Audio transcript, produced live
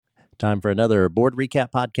Time for another board recap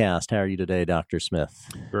podcast. How are you today, Dr. Smith?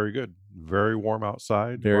 Very good. Very warm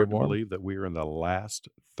outside. Very Hard warm. to believe that we are in the last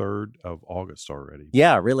third of August already.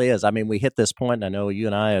 Yeah, it really is. I mean, we hit this point. I know you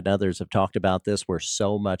and I and others have talked about this where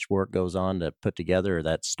so much work goes on to put together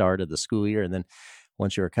that start of the school year. And then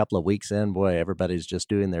once you're a couple of weeks in, boy, everybody's just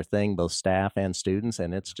doing their thing, both staff and students.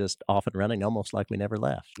 And it's just off and running almost like we never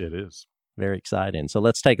left. It is. Very exciting. So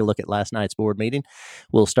let's take a look at last night's board meeting.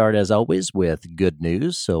 We'll start, as always, with good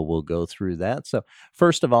news. So we'll go through that. So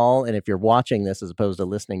first of all, and if you're watching this as opposed to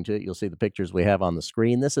listening to it, you'll see the pictures we have on the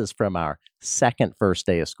screen. This is from our first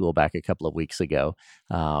day of school back a couple of weeks ago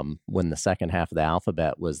when the second half of the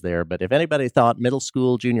alphabet was there. But if anybody thought middle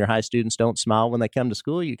school, junior high students don't smile when they come to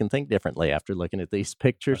school, you can think differently after looking at these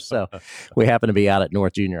pictures. So we happen to be out at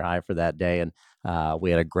North Junior High for that day. And we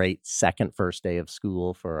had a great first day of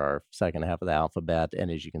school for our second half of the alphabet. And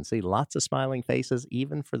as you can see, lots of smiling faces,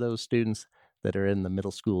 even for those students that are in the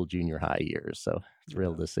middle school, junior high years. So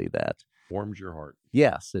thrilled to see that. Warms your heart.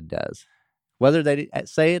 Yes, it does. Whether they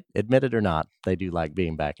say it, admit it or not, they do like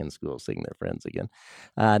being back in school, seeing their friends again.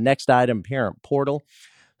 Next item, parent portal.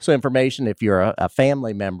 So information, if you're a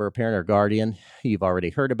family member, parent or guardian, you've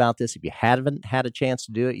already heard about this. If you haven't had a chance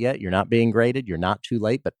to do it yet, you're not being graded. You're not too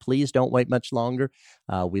late, but please don't wait much longer.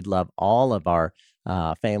 We'd love all of our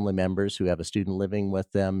family members who have a student living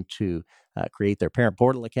with them to create their parent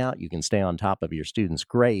portal account. You can stay on top of your students'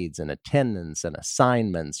 grades and attendance and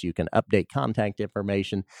assignments. You can update contact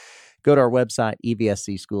information. Go to our website,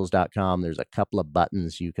 evscschools.com. There's a couple of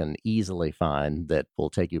buttons you can easily find that will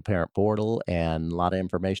take you to parent portal and a lot of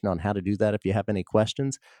information on how to do that if you have any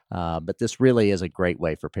questions. But this really is a great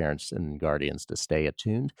way for parents and guardians to stay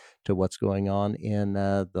attuned to what's going on in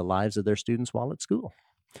the lives of their students while at school.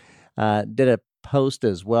 Did a post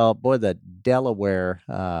as well. Boy, the Delaware,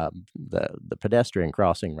 the pedestrian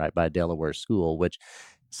crossing right by Delaware School, which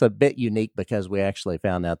is a bit unique because we actually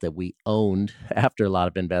found out that we owned, after a lot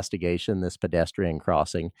of investigation, this pedestrian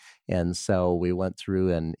crossing. And so we went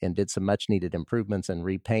through and did some much needed improvements and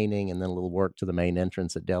repainting and then a little work to the main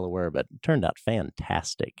entrance at Delaware, but it turned out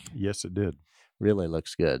fantastic. Yes, it did. Really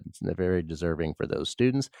looks good. They're very deserving for those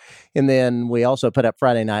students. And then we also put up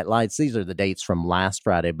Friday Night Lights. These are the dates from last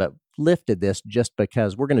Friday, but lifted this just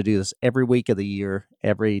because we're going to do this every week of the year.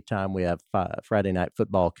 Every time we have Friday Night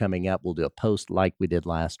Football coming up, we'll do a post like we did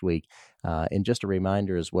last week. And just a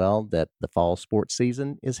reminder as well that the fall sports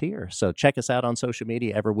season is here. So check us out on social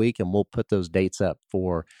media every week, and we'll put those dates up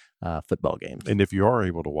for football games. And if you are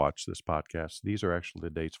able to watch this podcast, these are actually the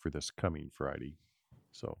dates for this coming Friday.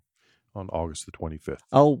 So on August the 25th.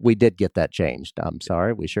 Oh, we did get that changed. I'm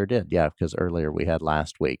sorry. We sure did. Yeah, because earlier we had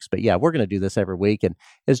last week's. But yeah, we're going to do this every week. And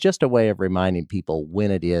it's just a way of reminding people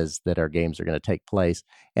when it is that our games are going to take place.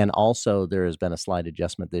 And also there has been a slight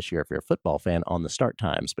adjustment this year, if you're a football fan, on the start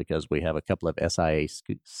times because we have a couple of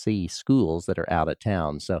SIAC schools that are out of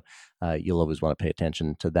town. So you'll always want to pay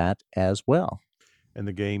attention to that as well. And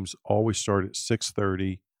the games always start at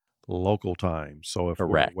 6:30 local time. So if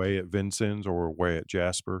Correct. we're away at Vincennes or we're away at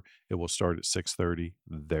Jasper, it will start at 6:30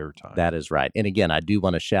 their time. That is right. And again, I do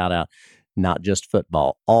want to shout out not just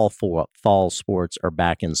football. All four fall sports are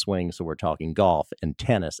back in swing. So we're talking golf and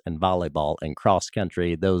tennis and volleyball and cross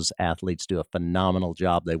country. Those athletes do a phenomenal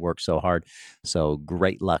job. They work so hard. So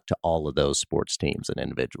great luck to all of those sports teams and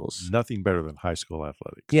individuals. Nothing better than high school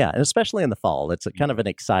athletics. Yeah, and especially in the fall. It's a kind of an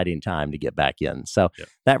exciting time to get back in. So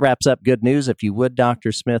that wraps up good news. If you would,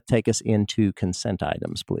 Dr. Smith, take us into consent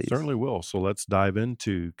items, please. Certainly will. So let's dive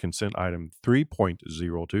into consent item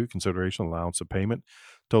 3.02, consideration allowance of payment,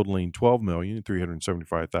 totaling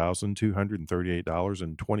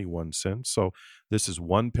 $12,375,238.21. So this is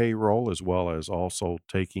one payroll as well as also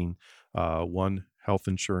taking one health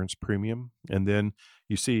insurance premium. And then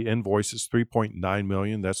you see invoices, $3.9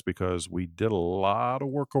 million. That's because we did a lot of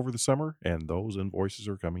work over the summer and those invoices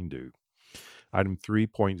are coming due. Item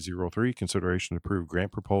 3.03, consideration to approve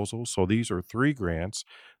grant proposals. So these are 3 grants.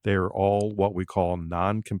 They are all what we call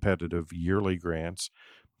non-competitive yearly grants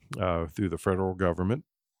through the federal government.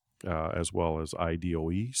 As well as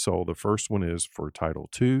IDOE. So the first one is for Title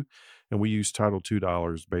II, and we use Title II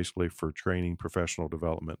dollars basically for training professional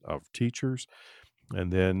development of teachers.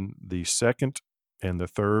 And then the second and the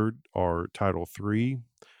third are Title III,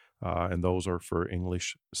 and those are for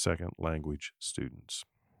English second language students.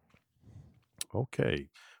 Okay.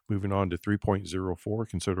 Moving on to 3.04,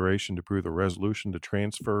 consideration to approve the resolution to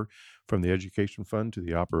transfer from the Education Fund to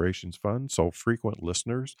the Operations Fund. So frequent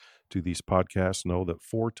listeners to these podcasts know that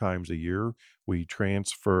 4 times a year we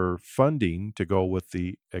transfer funding to go with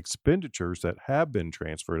the expenditures that have been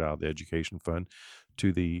transferred out of the Education Fund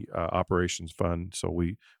to the operations fund. So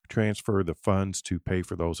we transfer the funds to pay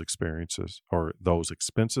for those experiences or those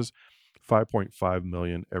expenses. $5.5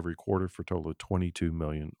 million every quarter for a total of $22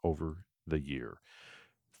 million over the year.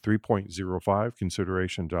 3.05,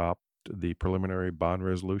 consideration to adopt the preliminary bond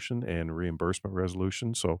resolution and reimbursement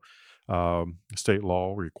resolution. So state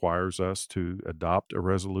law requires us to adopt a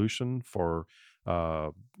resolution for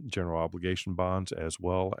general obligation bonds as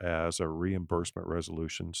well as a reimbursement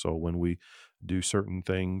resolution. So when we do certain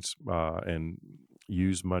things and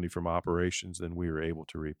use money from operations, then we are able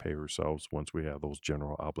to repay ourselves once we have those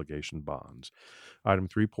general obligation bonds. Item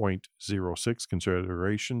 3.06,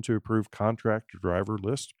 consideration to approve contractor driver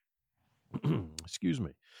list. Excuse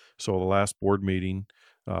me. So the last board meeting,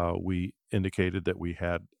 we indicated that we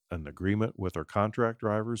had an agreement with our contract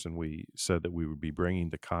drivers, and we said that we would be bringing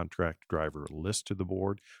the contract driver list to the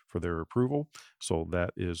board for their approval. So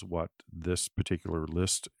that is what this particular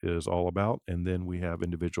list is all about. And then we have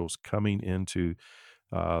individuals coming into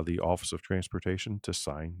the Office of Transportation to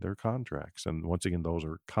sign their contracts. And once again, those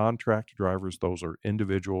are contract drivers. Those are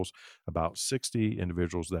individuals, about 60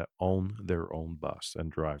 individuals that own their own bus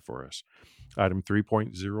and drive for us. Item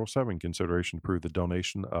 3.07, consideration to approve the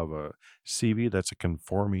donation of a CV, that's a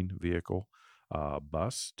conforming vehicle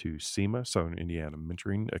bus, to SEMA, Southern Indiana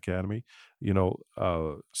Mentoring Academy.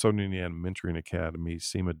 Southern Indiana Mentoring Academy,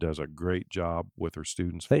 SEMA does a great job with their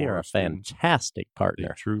students. They are a fantastic partner.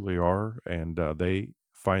 They truly are, and they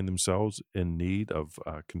find themselves in need of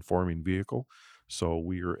a conforming vehicle. So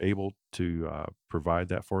we are able to provide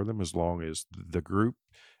that for them as long as the group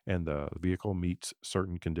and the vehicle meets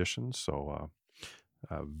certain conditions. So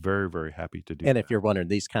very, very happy to do and that. if you're wondering,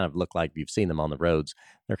 these kind of look like you've seen them on the roads.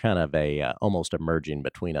 They're kind of a almost emerging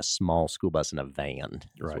between a small school bus and a van is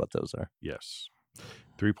Right. what those are. Yes.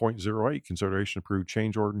 3.08, consideration approved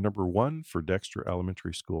change order number 1 for Dexter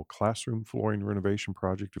Elementary School classroom flooring renovation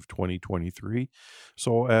project of 2023.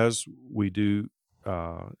 So as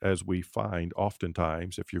we find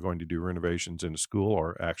oftentimes, if you're going to do renovations in a school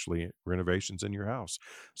or actually renovations in your house,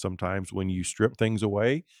 sometimes when you strip things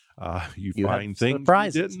away, you find things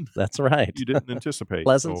surprises. That's right. you didn't anticipate.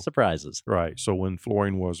 Pleasant surprises. Right. So when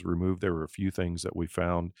flooring was removed, there were a few things that we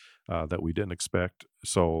found that we didn't expect.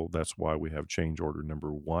 So that's why we have change order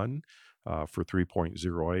number 1 for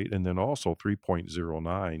 3.08. And then also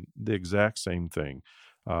 3.09, the exact same thing.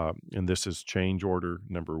 And this is change order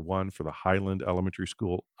number 1 for the Highland Elementary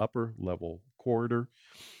School upper level corridor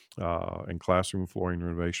and classroom flooring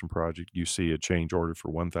renovation project. You see a change order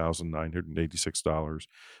for $1,986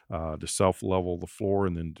 to self-level the floor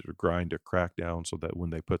and then to grind a crack down so that when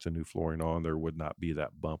they put the new flooring on, there would not be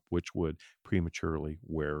that bump, which would prematurely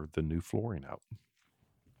wear the new flooring out.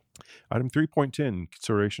 Item 3.10,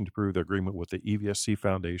 consideration to approve the agreement with the EVSC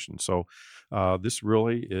Foundation. So this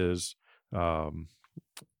really is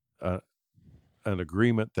an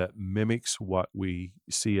agreement that mimics what we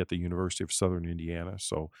see at the University of Southern Indiana.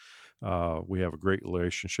 So we have a great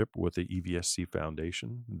relationship with the EVSC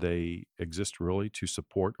Foundation. They exist really to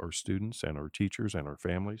support our students and our teachers and our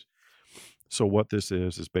families. So what this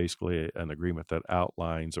is basically an agreement that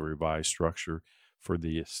outlines a revised structure for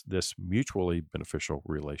this mutually beneficial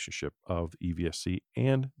relationship of EVSC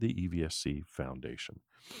and the EVSC Foundation.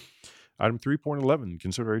 Item 3.11,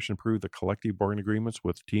 consideration to approve the collective bargaining agreements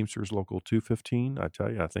with Teamsters Local 215. I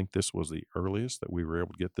tell you, I think this was the earliest that we were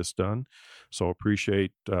able to get this done. So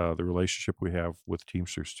appreciate the relationship we have with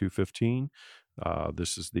Teamsters 215.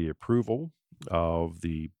 This is the approval of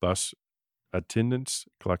the bus attendants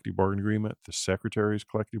collective bargaining agreement, the secretary's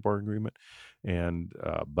collective bargaining agreement, and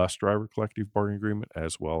bus driver collective bargaining agreement,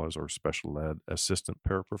 as well as our special ed assistant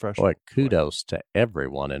paraprofessional. Boy, kudos to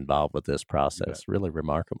everyone involved with this process. Really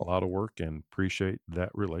remarkable. A lot of work, and appreciate that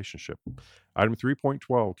relationship. Item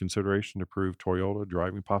 3.12, consideration to approve Toyota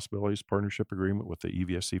Driving Possibilities Partnership Agreement with the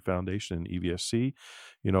EVSC Foundation and EVSC.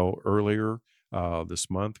 Earlier this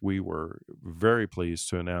month, we were very pleased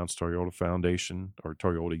to announce Toyota Foundation, or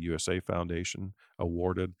Toyota USA Foundation,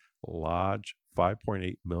 awarded Lodge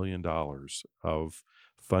 $5.8 million of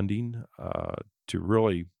funding to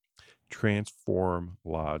really transform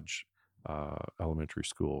Lodge Elementary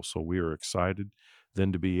School. So we are excited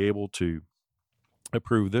then to be able to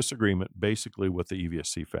approve this agreement basically with the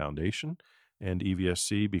EVSC Foundation and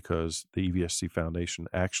EVSC, because the EVSC Foundation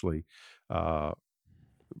actually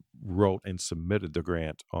wrote and submitted the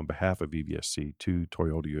grant on behalf of EVSC to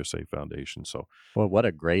Toyota USA Foundation. So, well, what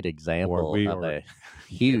a great example of a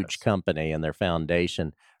huge company and their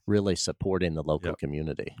foundation really supporting the local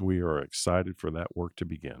community. We are excited for that work to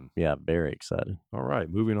begin. Yeah, very excited. All right,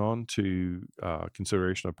 moving on to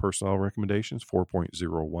consideration of personnel recommendations,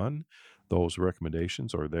 4.01. Those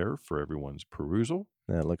recommendations are there for everyone's perusal.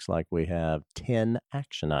 It looks like we have 10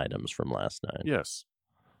 action items from last night. Yes.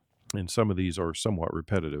 And some of these are somewhat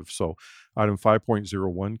repetitive. So, item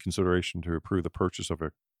 5.01, consideration to approve the purchase of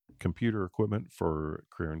a computer equipment for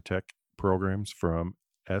career and tech programs from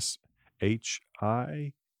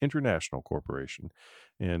SHI International Corporation.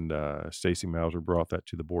 And Stacy Mauser brought that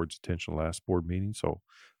to the board's attention last board meeting. So,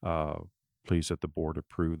 please that the board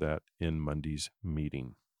approve that in Monday's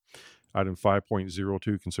meeting. Item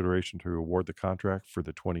 5.02, consideration to award the contract for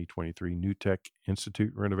the 2023 New Tech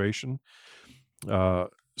Institute renovation.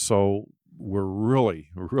 So we're really,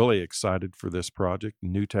 really excited for this project.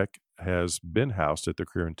 New Tech has been housed at the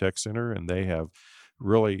Career and Tech Center, and they have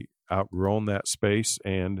really outgrown that space,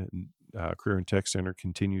 and Career and Tech Center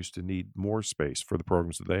continues to need more space for the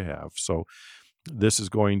programs that they have. So this is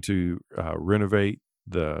going to renovate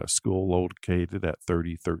the school located at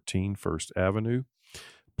 3013 First Avenue.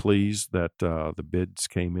 Pleased that the bids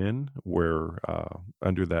came in where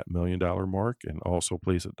under that $1 million mark, and also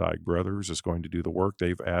pleased that Dyke Brothers is going to do the work.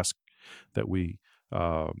 They've asked that we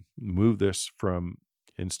move this from,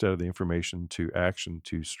 instead of the information to action,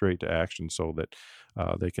 to straight to action, so that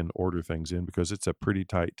they can order things in, because it's a pretty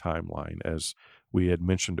tight timeline. As we had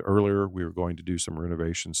mentioned earlier, we were going to do some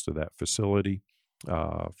renovations to that facility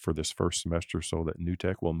for this first semester, so that New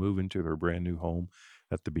Tech will move into their brand new home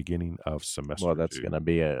at the beginning of semester. Well, that's going to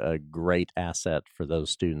be a great asset for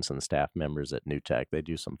those students and staff members at New Tech. They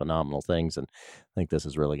do some phenomenal things, and I think this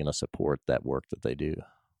is really going to support that work that they do.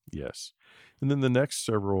 Yes. And then the next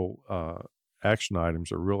several action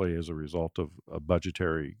items are really as a result of a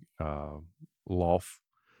budgetary law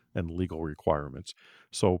and legal requirements.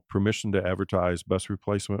 So permission to advertise bus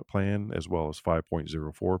replacement plan, as well as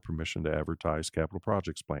 5.04, permission to advertise capital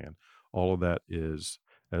projects plan. All of that is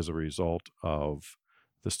as a result of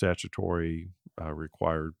the statutory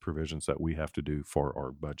required provisions that we have to do for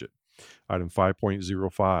our budget. Item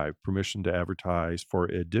 5.05, permission to advertise for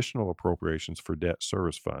additional appropriations for debt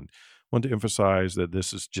service fund. I want to emphasize that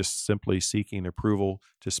this is just simply seeking approval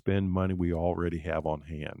to spend money we already have on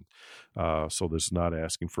hand. So this is not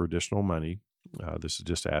asking for additional money. This is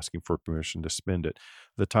just asking for permission to spend it.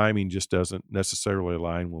 The timing just doesn't necessarily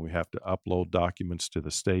align when we have to upload documents to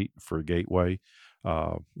the state for Gateway,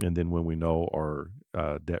 and then when we know our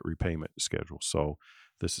debt repayment schedule. So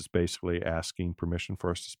this is basically asking permission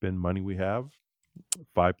for us to spend money we have.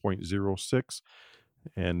 5.06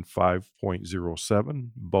 and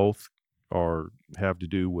 5.07 both have to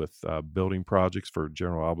do with building projects for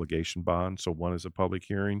general obligation bonds. So one is a public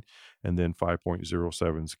hearing, and then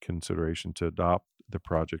 5.07 is consideration to adopt the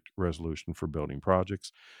project resolution for building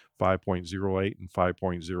projects. 5.08 and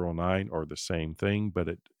 5.09 are the same thing, but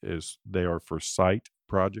they are for site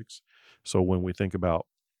projects. So when we think about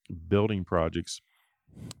building projects,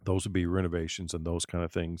 those would be renovations and those kind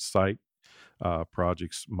of things. Site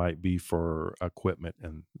projects might be for equipment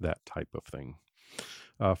and that type of thing.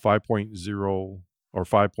 5.0 or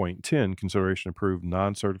 5.10, consideration approved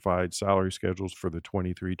non-certified salary schedules for the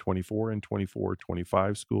 23-24 and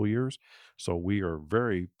 24-25 school years. So we are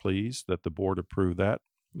very pleased that the board approved that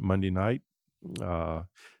Monday night to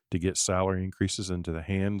get salary increases into the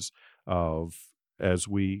hands of, as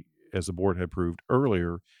the board had approved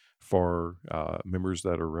earlier, for members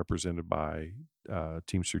that are represented by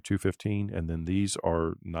Teamster 215, and then these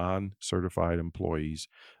are non-certified employees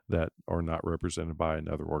that are not represented by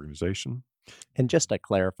another organization. And just to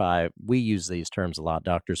clarify, we use these terms a lot,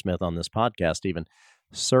 Dr. Smith, on this podcast even.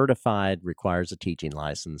 Certified requires a teaching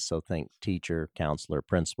license, so think teacher, counselor,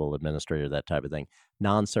 principal, administrator, that type of thing.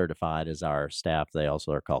 Non-certified is our staff. They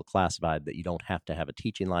also are called classified, that you don't have to have a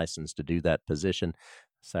teaching license to do that position.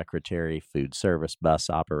 Secretary, food service, bus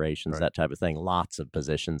operations, that type of thing. Lots of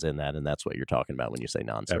positions in that, and that's what you're talking about when you say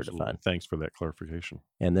non-certified. Absolutely. Thanks for that clarification.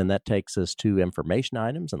 And then that takes us to information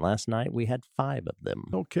items, and last night we had 5 of them.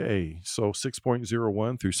 Okay, so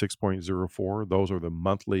 6.01 through 6.04, those are the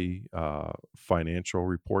monthly financial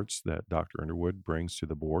reports that Dr. Underwood brings to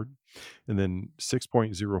the board. And then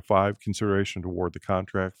 6.05, consideration to award the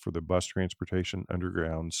contract for the bus transportation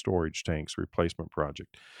underground storage tanks replacement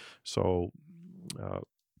project. So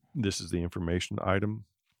this is the information item.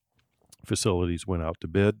 Facilities went out to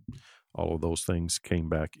bid. All of those things came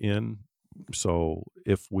back in. So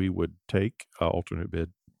if we would take alternate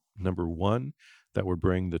bid number 1, that would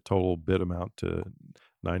bring the total bid amount to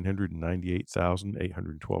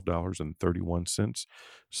 $998,812.31.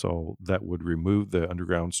 So that would remove the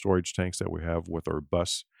underground storage tanks that we have with our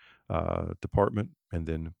bus department and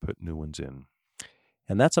then put new ones in.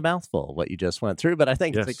 And that's a mouthful, what you just went through. But I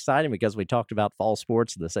think it's Yes. exciting because we talked about fall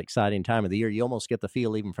sports, this exciting time of the year. You almost get the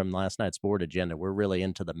feel, even from last night's board agenda, we're really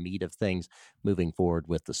into the meat of things moving forward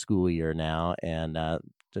with the school year now. And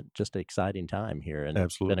just an exciting time here. And it's been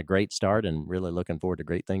Absolutely. a great start, and really looking forward to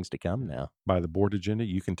great things to come now. By the board agenda,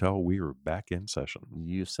 you can tell we are back in session.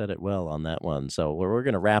 You said it well on that one. So we're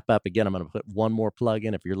going to wrap up. Again, I'm going to put one more plug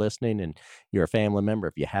in. If you're listening and you're a family member,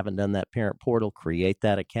 if you haven't done that parent portal, create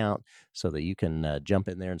that account so that you can jump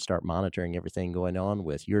in there and start monitoring everything going on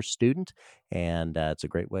with your student. And it's a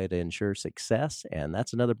great way to ensure success. And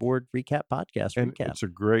that's another board recap podcast And recap. it's a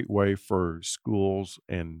great way for schools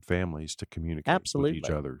and families to communicate with each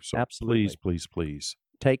Absolutely. other. So Absolutely. please.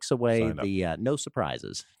 Takes away Sign up. the no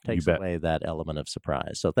surprises, takes bet. away that element of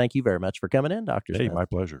surprise. So thank you very much for coming in, Dr. Hey, Smith. my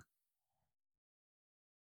pleasure.